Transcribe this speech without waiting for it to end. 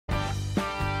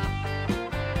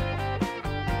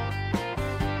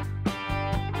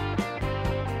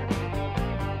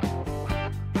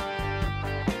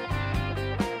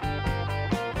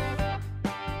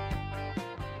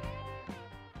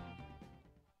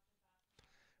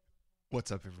What's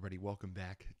up, everybody? Welcome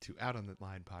back to Out on the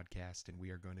Line podcast, and we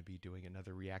are going to be doing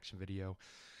another reaction video,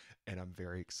 and I'm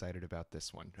very excited about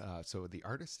this one. So the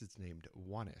artist is named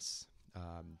Juanes,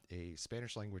 a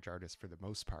Spanish language artist for the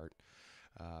most part.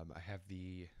 I have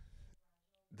the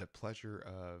pleasure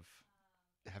of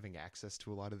having access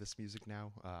to a lot of this music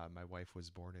now. My wife was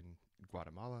born in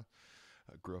Guatemala,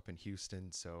 grew up in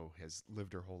Houston, so has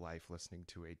lived her whole life listening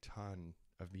to a ton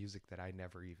of music that I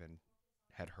never even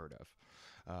had heard of.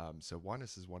 So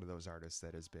Juanes is one of those artists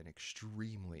that has been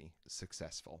extremely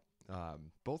successful,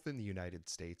 both in the United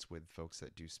States with folks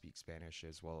that do speak Spanish,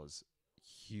 as well as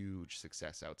huge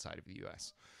success outside of the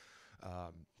U.S.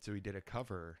 So he did a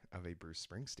cover of a Bruce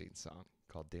Springsteen song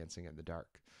called Dancing in the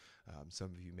Dark.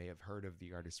 Some of you may have heard of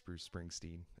the artist Bruce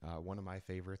Springsteen, one of my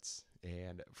favorites.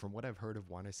 And from what I've heard of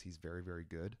Juanes, he's very, very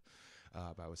good.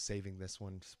 I was saving this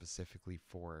one specifically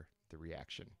for the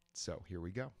reaction. So here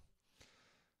we go.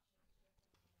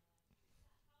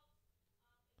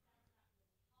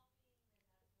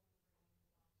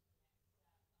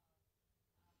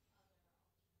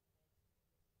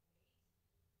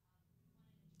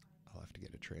 I'll have to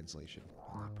get a translation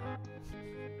on that part.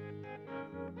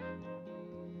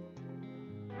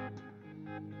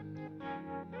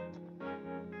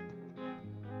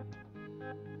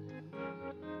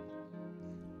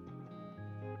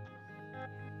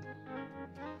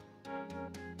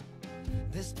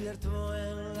 Despierto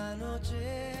en la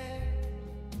noche,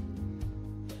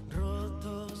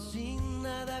 roto sin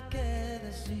nada que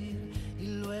decir, y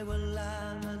luego en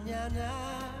la mañana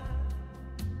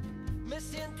me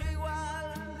siento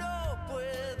igual, no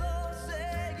puedo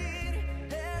seguir,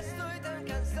 estoy tan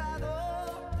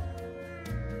cansado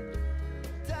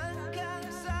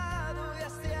y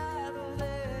hastiado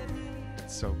de mí.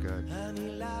 It's so good. A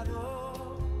mi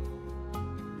lado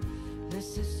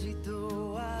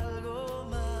necesito algo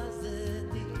más de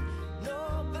ti.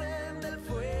 No prende el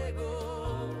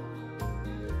fuego,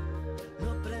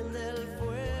 no prende el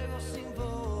fuego sin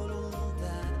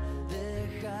voluntad.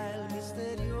 Deja el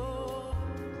misterio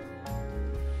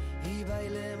y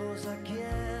bailemos aquí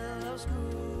en la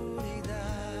oscuridad.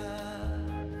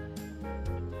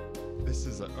 This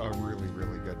is a really,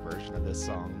 really good version of this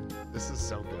song. This is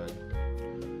so good.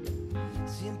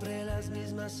 Siempre las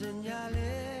mismas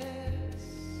señales,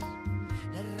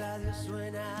 la radio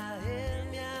suena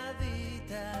en mi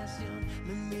habitación,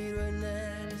 me miro en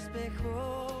el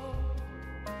espejo,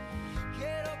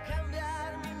 quiero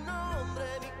cambiar mi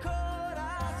nombre, mi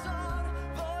corazón,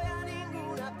 voy a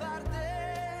ninguna parte.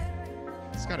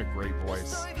 He's got a great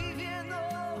voice. Estoy viviendo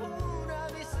una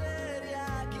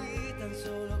miseria aquí, tan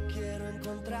solo quiero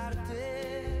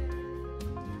encontrarte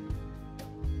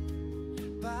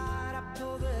para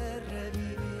poder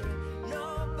revivir.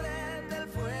 No prende el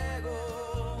fuego,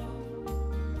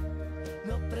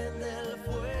 no prende el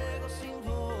fuego sin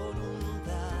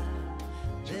voluntad.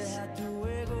 Deja tu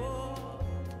ego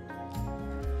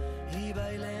y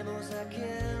bailemos aquí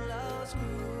en la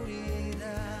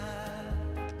oscuridad.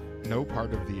 No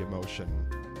part of the emotion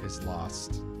is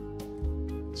lost.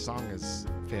 The song is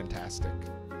fantastic.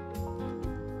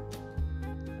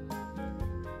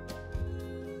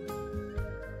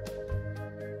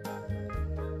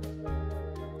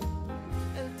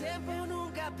 El tiempo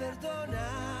nunca perdona,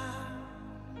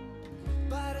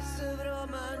 parece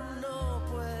broma, no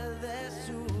puedes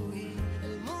huir.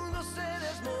 El mundo se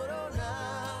desmorona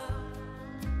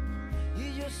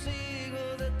y yo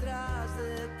sigo detrás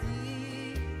de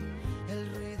ti.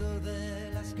 El ruido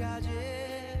de las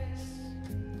calles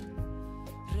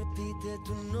repite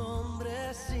tu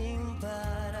nombre sin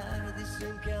parar.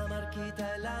 Dicen que amar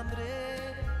quita el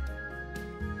hambre.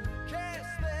 ¿Qué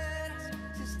esperas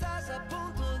si estás a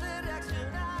punto de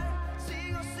reaccionar?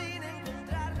 Sigo sin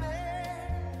encontrarme,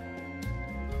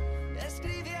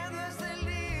 escribiendo este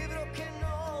libro que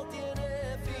no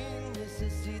tiene fin.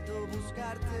 Necesito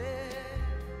buscarte.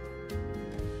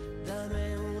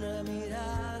 Dame una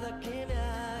mirada que me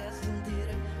haga sentir.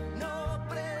 No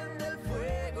prende el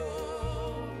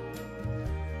fuego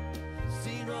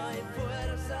si no hay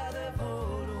fuerza de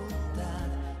voluntad,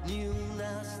 ni un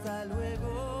hasta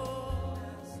luego.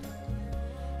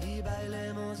 Y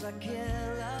bailemos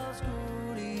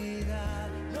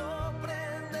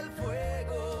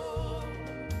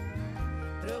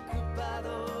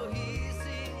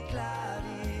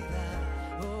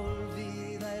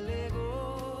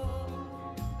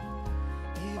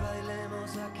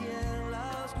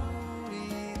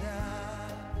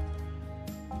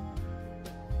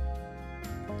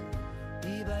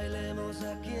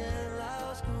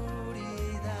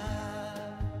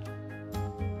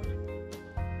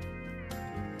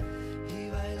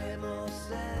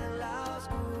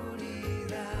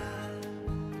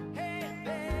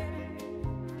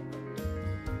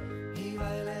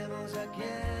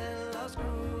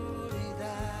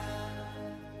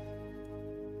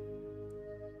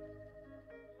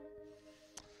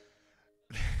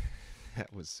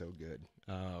That was so good.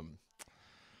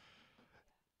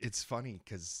 It's funny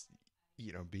because,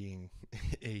 being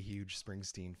a huge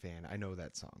Springsteen fan, I know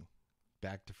that song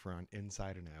back to front,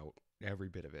 inside and out, every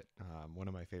bit of it. One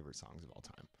of my favorite songs of all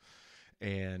time.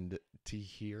 And to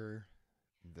hear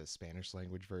the Spanish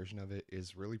language version of it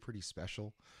is really pretty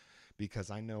special because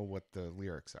I know what the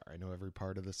lyrics are. I know every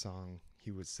part of the song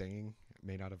he was singing. I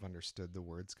may not have understood the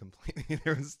words completely.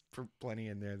 There was plenty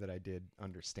in there that I did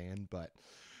understand, but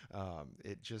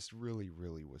it just really,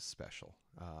 really was special.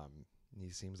 He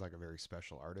seems like a very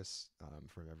special artist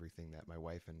from everything that my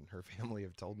wife and her family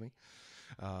have told me.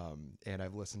 And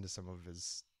I've listened to some of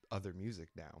his other music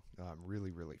now.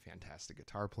 Really, really fantastic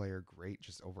guitar player, great,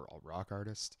 just overall rock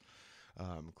artist.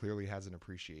 Clearly has an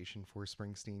appreciation for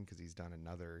Springsteen because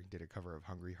did a cover of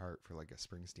Hungry Heart for like a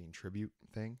Springsteen tribute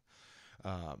thing.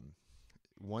 Um,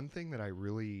 One thing that I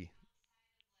really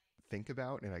think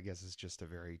about, and I guess it's just a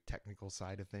very technical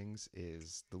side of things,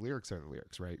 is the lyrics are the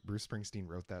lyrics, right? Bruce Springsteen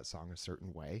wrote that song a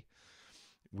certain way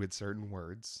with certain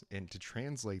words, and to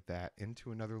translate that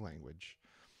into another language,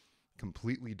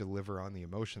 completely deliver on the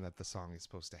emotion that the song is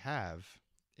supposed to have,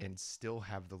 and still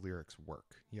have the lyrics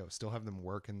work. Still have them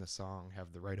work in the song,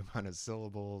 have the right amount of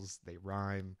syllables, they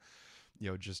rhyme.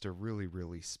 Just a really,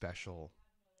 really special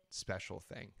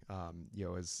thing.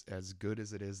 As good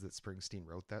as it is that Springsteen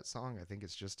wrote that song, I think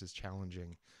it's just as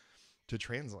challenging to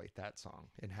translate that song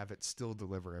and have it still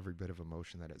deliver every bit of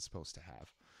emotion that it's supposed to have.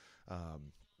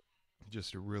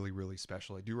 Just a really, really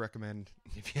special. I do recommend,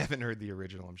 if you haven't heard the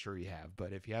original, I'm sure you have,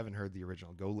 but if you haven't heard the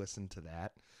original, go listen to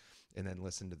that and then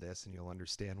listen to this, and you'll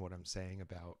understand what I'm saying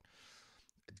about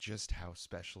just how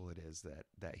special it is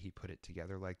that he put it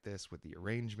together like this with the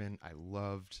arrangement. I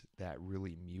loved that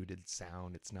really muted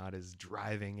sound. It's not as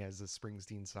driving as a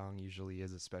Springsteen song usually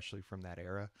is, especially from that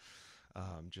era.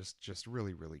 Just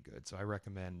really, really good. So I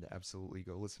recommend absolutely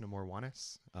go listen to more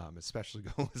Juanes, especially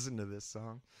go listen to this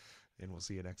song, and we'll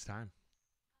see you next time.